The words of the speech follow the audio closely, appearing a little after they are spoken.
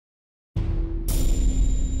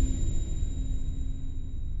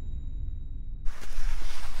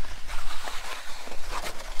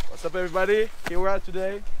What's up everybody? Here we are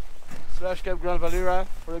today, Slvsh Cup Grandvalira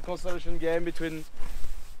for the consolation game between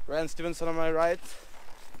Ryan Stevenson on my right,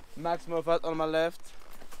 Max Moffatt on my left.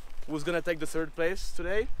 Who's gonna take the third place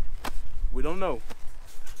today? We don't know.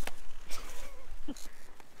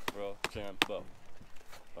 Bro, jam, boom.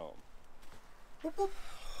 Boom. Whoop, whoop.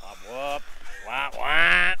 Whoop, whoop. Wah,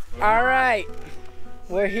 wah. All right,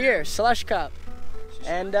 we're here, Slvsh Cup.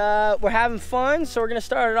 And we're having fun, so we're gonna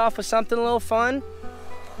start it off with something a little fun.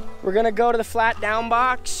 We're gonna go to the flat down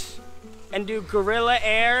box and do gorilla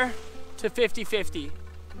air to 50-50.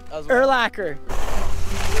 Erlacher.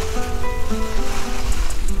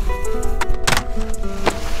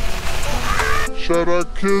 Shout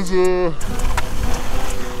out Kizza.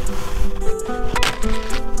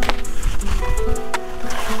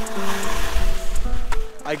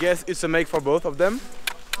 I guess it's a make for both of them.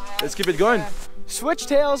 Let's keep it going. Switch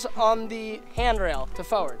tails on the handrail to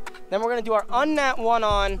forward. Then we're gonna do our unnat one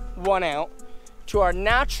on, one out, to our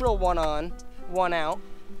natural one on, one out.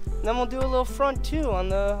 And then we'll do a little front two on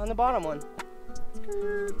the bottom one.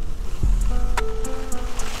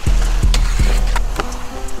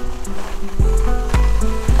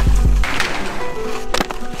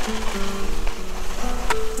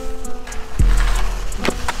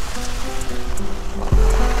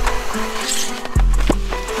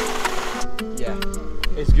 Yeah,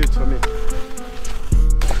 it's good for me.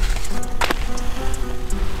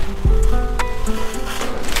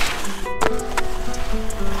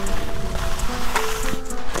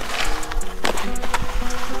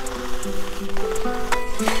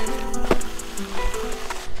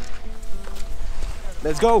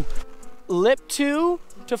 Let's go. Lip two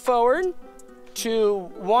to forward, to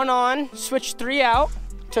one on, switch three out,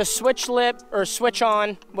 to switch lip or switch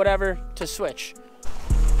on, whatever, to switch.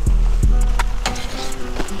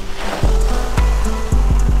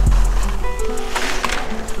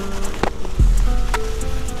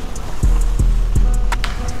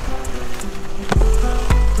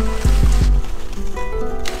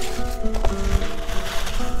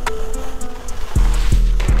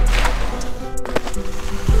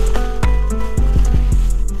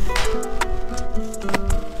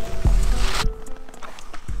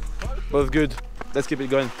 Both good. Let's keep it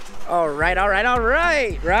going. All right,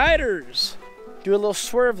 riders. Do a little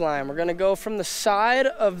swerve line. We're gonna go from the side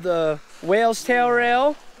of the whale's tail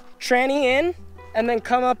rail, tranny in, and then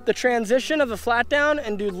come up the transition of the flat down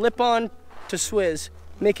and do lip on to swizz.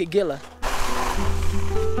 Make it gilla.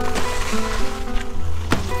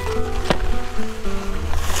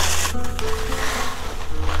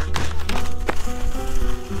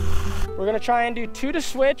 We're gonna try and do two to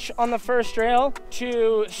switch on the first rail,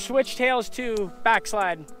 to switch tails to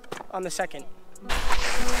backslide on the second.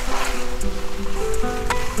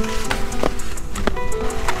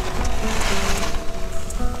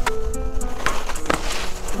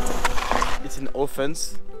 It's an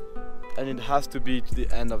offense and it has to be to the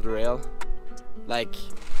end of the rail. Like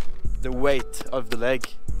the weight of the leg,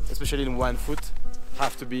 especially in one foot,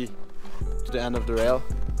 have to be to the end of the rail.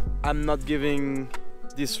 I'm not giving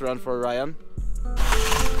this run for Ryan.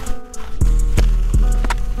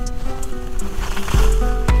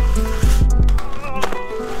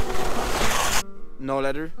 No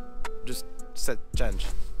ladder, just set change.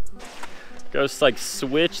 Goes like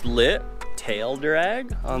switch lip, tail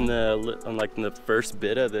drag on the first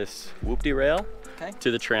bit of this whoopty rail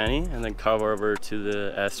to the tranny, and then cover over to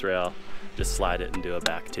the S rail. Just slide it and do a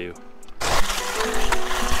back two.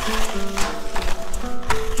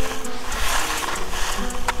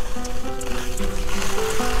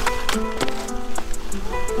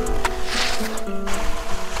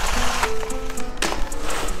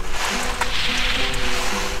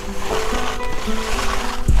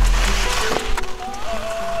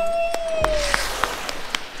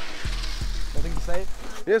 Nothing to say?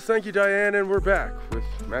 Yes, thank you, Diane, and we're back with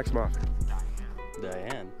Max Moffatt.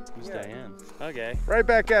 Diane? Who's Diane? Okay. Right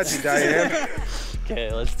back at you, Diane.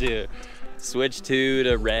 Okay, let's do it. Switch two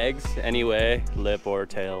to regs anyway, lip or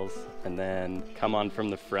tails, and then come on from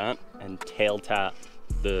the front and tail tap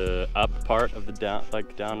the up part of the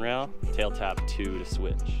down rail, tail tap two to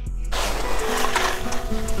switch.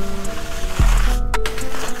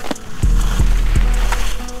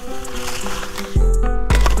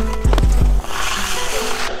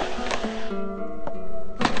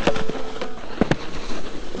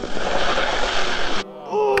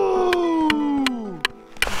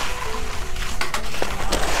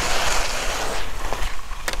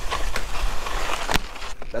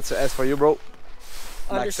 That's an S for you, bro.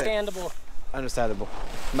 Understandable. Understandable.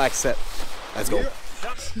 Max set. Let's go.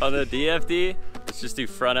 On the DFD, let's just do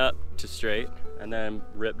front up to straight and then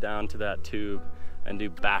rip down to that tube and do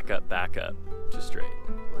back up, just straight.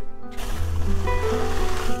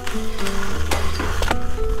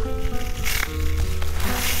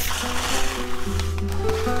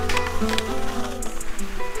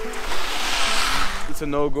 It's a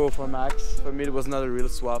no-go for Max. For me, it was not a real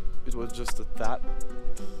swap. It was just a tap.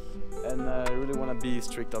 And I really want to be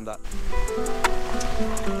strict on that.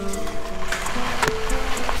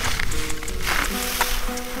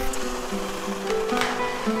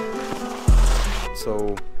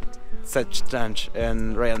 So, set change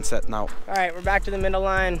and Ryan set now. All right, we're back to the middle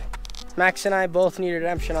line. Max and I both need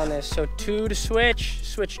redemption on this. So 2 to switch,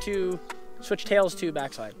 switch tails 2,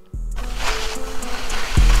 backslide.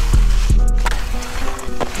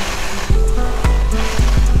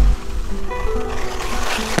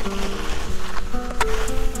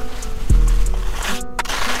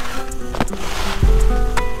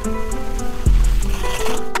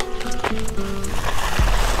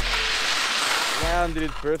 Ryan did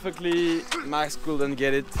it perfectly. Max couldn't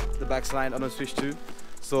get it, the backslide on a switch 2.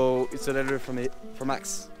 So it's a letter from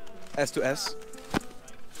Max, S to S.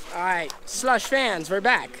 All right, Slush fans, we're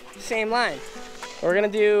back. Same line. We're gonna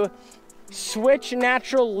do switch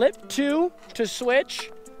natural lip 2 to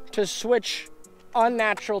switch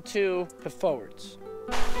unnatural 2 to forwards.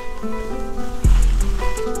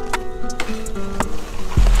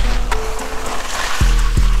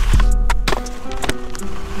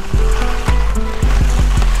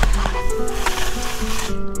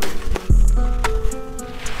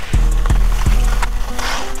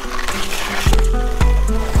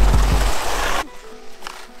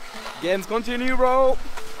 Games continue, bro.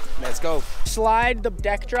 Let's go. Slide the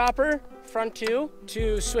deck dropper, front 2,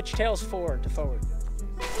 to switch tails 4 to forward.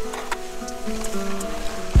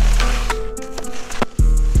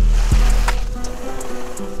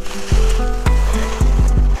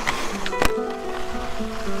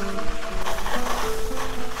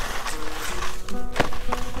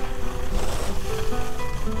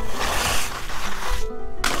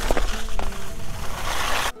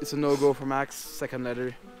 It's a no-go for Max, second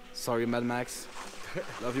letter. Sorry, Mad Max.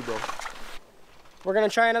 Love you, bro. We're gonna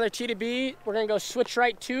try another T to B. We're gonna go switch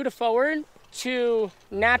right 2 to forward, to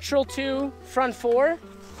natural 2, front 4,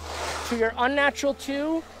 to your unnatural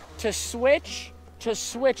 2, to switch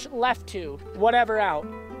left 2, whatever out.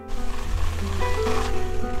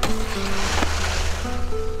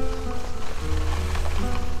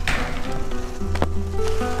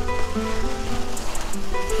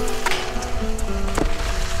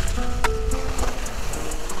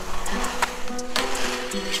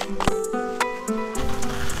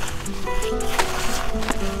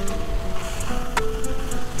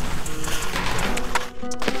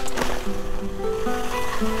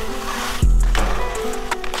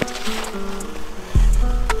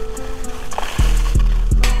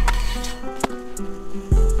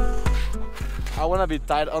 I want to be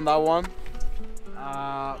tight on that one.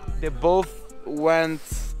 They both went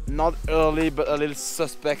not early, but a little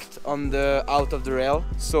suspect on the out of the rail.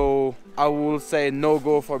 So I will say no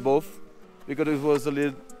go for both, because it was a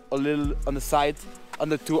little on the side, on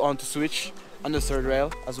the 2 on to switch, on the 3rd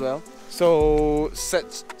rail as well. So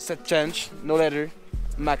set change, no letter,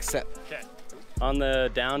 Max set. Okay. On the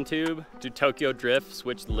down tube, do Tokyo Drift,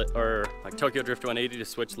 switch lip, or like Tokyo Drift 180 to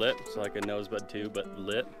switch lip, so like a nosebud 2, but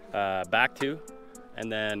lip. Back 2,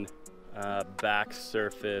 and then back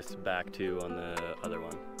surface, back 2 on the other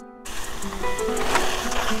one.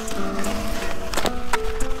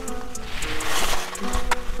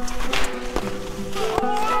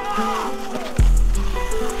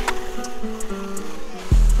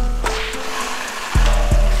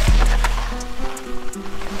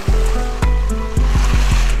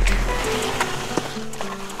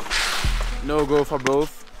 No go for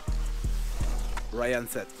both. Ryan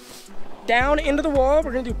set. Down into the wall,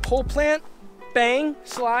 we're gonna do pole plant, bang,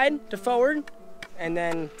 slide to forward, and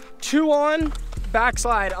then 2 on,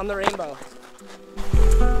 backslide on the rainbow.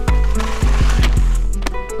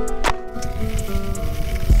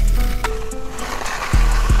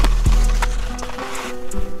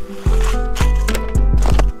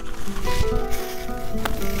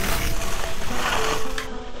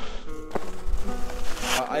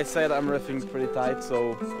 I said I'm riffing pretty tight,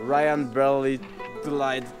 so Ryan barely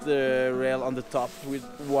glided the rail on the top with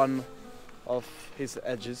one of his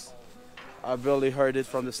edges. I barely heard it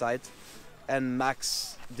from the side, and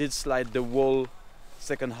Max did slide the whole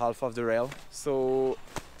second half of the rail. So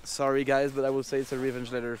sorry guys, but I will say it's a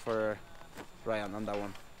revenge letter for Ryan on that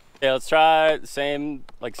one. Yeah, let's try the same,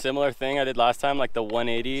 like similar thing I did last time, like the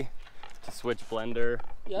 180 to switch blender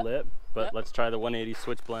lip, but let's try the 180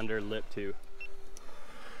 switch blender lip too.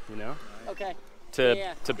 You know? Okay.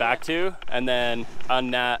 to back two, and then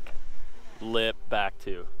unnat, lip, back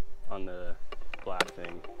two on the black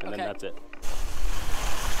thing, and then that's it.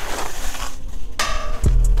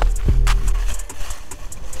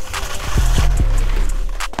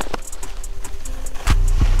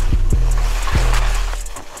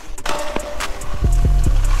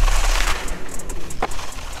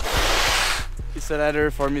 It's a ladder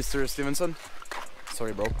for Mr. Stevenson.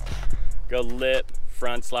 Sorry, bro. Go lip,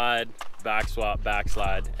 front slide, back swap, back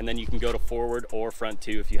slide, and then you can go to forward or front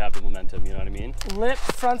two if you have the momentum, you know what I mean? Lip,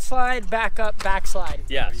 front slide, back up, back slide.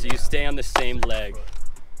 Yeah, so you stay on the same leg.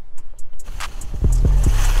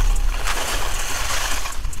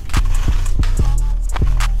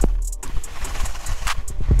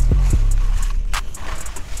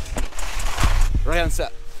 Ryan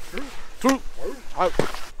set. Through. Out.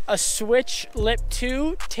 A switch lip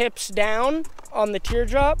 2 tips down on the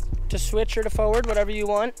teardrop to switch or to forward, whatever you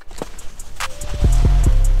want.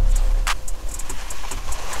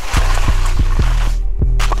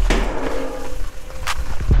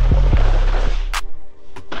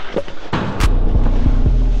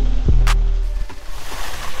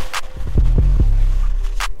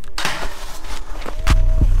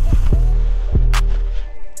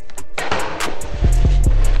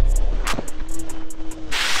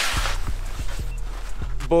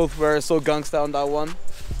 Both were so gangsta on that one.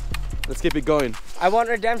 Let's keep it going. I want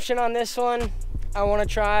redemption on this one. I want to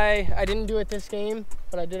try, I didn't do it this game,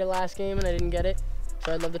 but I did it last game and I didn't get it.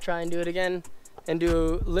 So I'd love to try and do it again and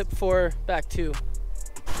do lip 4, back 2.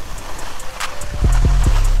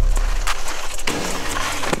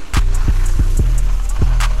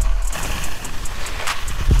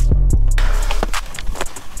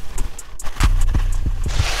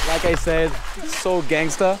 Like I said, so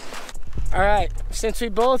gangsta. All right, since we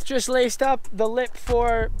both just laced up the lip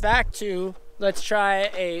 4, back 2, let's try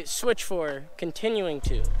a switch 4, continuing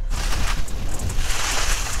 2.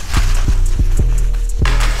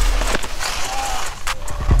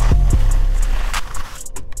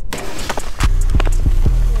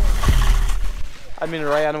 I mean,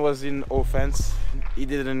 Ryan was in offense. He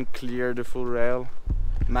didn't clear the full rail.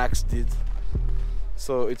 Max did.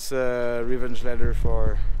 So it's a revenge ladder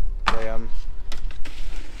for Ryan.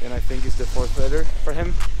 And I think it's the 4th ladder for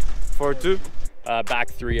him. 4-2. Back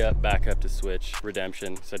 3 up, back up to switch,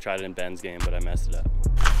 redemption. So I tried it in Ben's game, but I messed it up.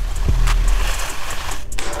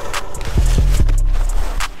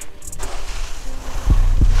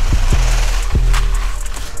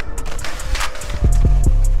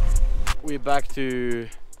 We're back to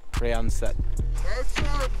Ryan's set. That's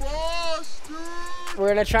our boss, dude! We're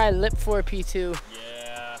gonna try lip 4, P2.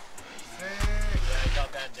 Yeah. I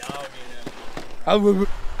got that dog in him.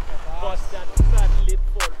 Bust that fat lip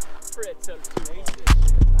for Peretol.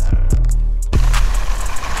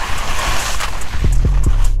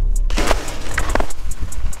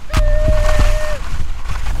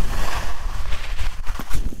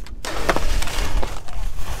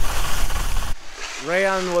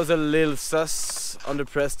 Ryan was a little sus on the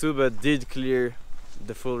press too, but did clear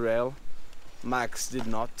the full rail. Max did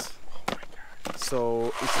not.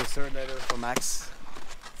 So it's a 3rd ladder for Max.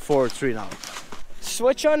 4-3 now.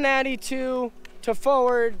 Switch on natty 2 to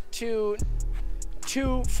forward to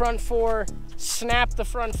 2 front 4, snap the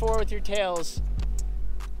front 4 with your tails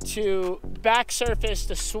to back surface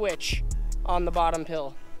to switch on the bottom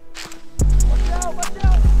pill. Watch out, watch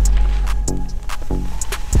out!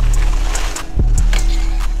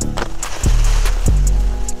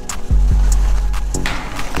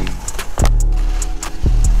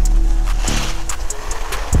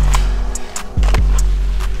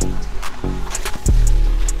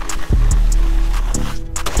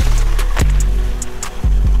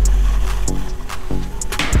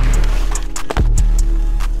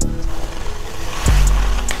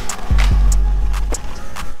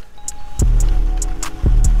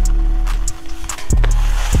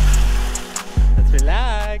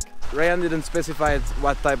 Ryan didn't specify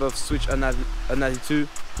what type of switch on 92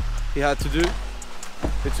 he had to do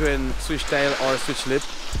between switch tail or switch lip.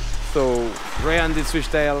 So Ryan did switch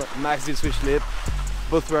tail, Max did switch lip.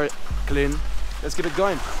 Both were clean. Let's keep it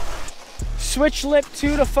going. Switch lip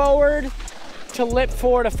 2 to forward to lip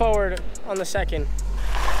 4 to forward on the 2nd.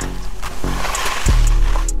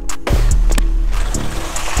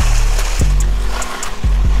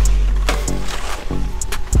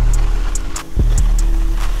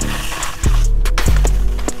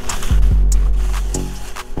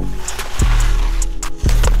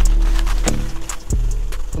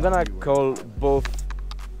 I'm gonna call both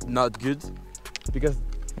not good because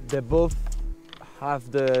they both have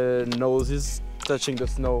the noses touching the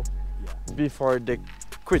snow before they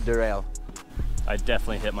quit the rail. I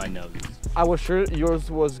definitely hit my noses. I was sure yours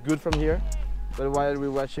was good from here, but while we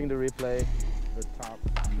were watching the replay, The top.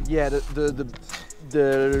 yeah,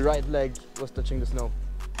 the right leg was touching the snow.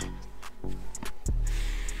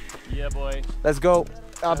 Yeah, boy. Let's go.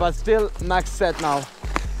 But still, max set now.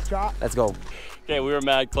 Chop. Let's go. Okay, we were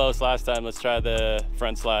mad close last time. Let's try the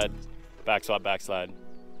front slide, back swap, back slide.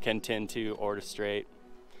 Can 10-2 or to straight.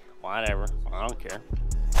 Whatever, I don't care.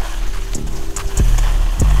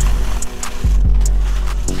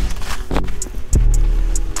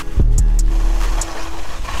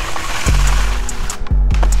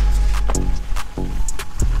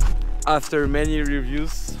 After many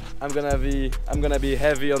reviews, I'm gonna be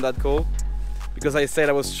heavy on that call because I said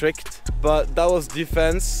I was strict, but that was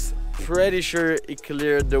defense. Pretty sure he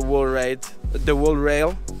cleared the wall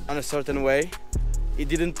rail on a certain way. He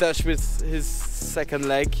didn't touch with his second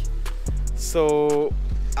leg, so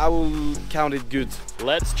I will count it good.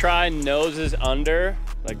 Let's try noses under,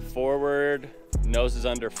 like forward, noses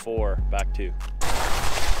under 4, back 2.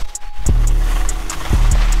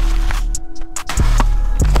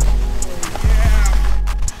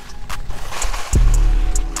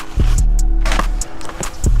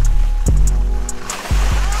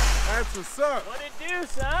 That's what's up. What'd it do,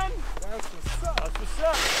 son? That's what's up. That's what's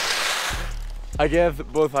up. I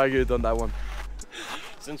gave both argued on that one.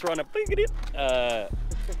 Since we're on a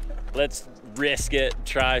let's risk it,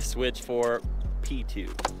 try switch for P2.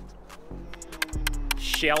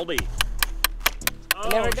 Shelby. Oh,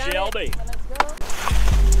 Never done Shelby. it. Let's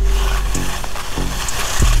go.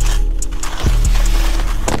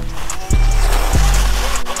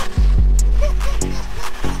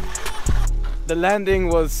 The landing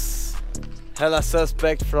was hella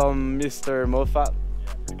suspect from Mr. Moffatt,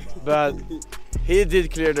 but he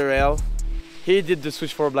did clear the rail. He did the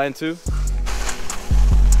switch 4 blind too.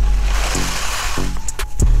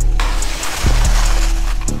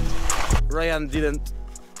 Ryan didn't.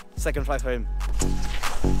 Second try for him.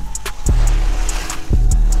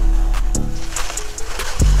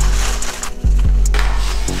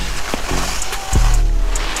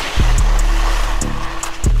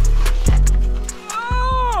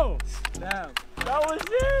 Oh! Damn. That was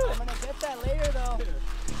it! I'm gonna get that later though.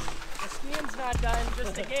 The skiing's not done,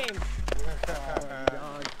 just a game.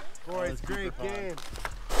 Boys, great game.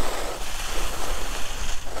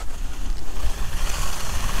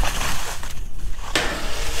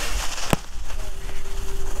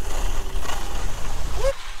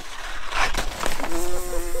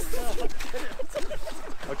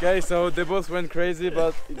 Okay, so they both went crazy,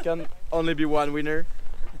 but it can only be one winner.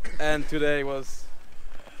 And today was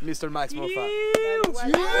Mr. Max Moffatt.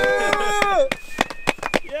 Yeah!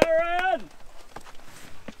 Yeah, Ryan!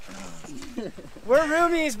 We're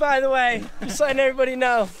roomies, by the way. Just letting everybody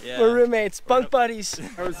know. Yeah. We're roommates, bunk buddies.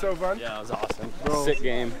 That was so fun. Yeah, it was awesome. Bro. Sick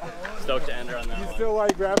game. Stoked to end her on that You one. still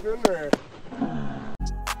like grappling or?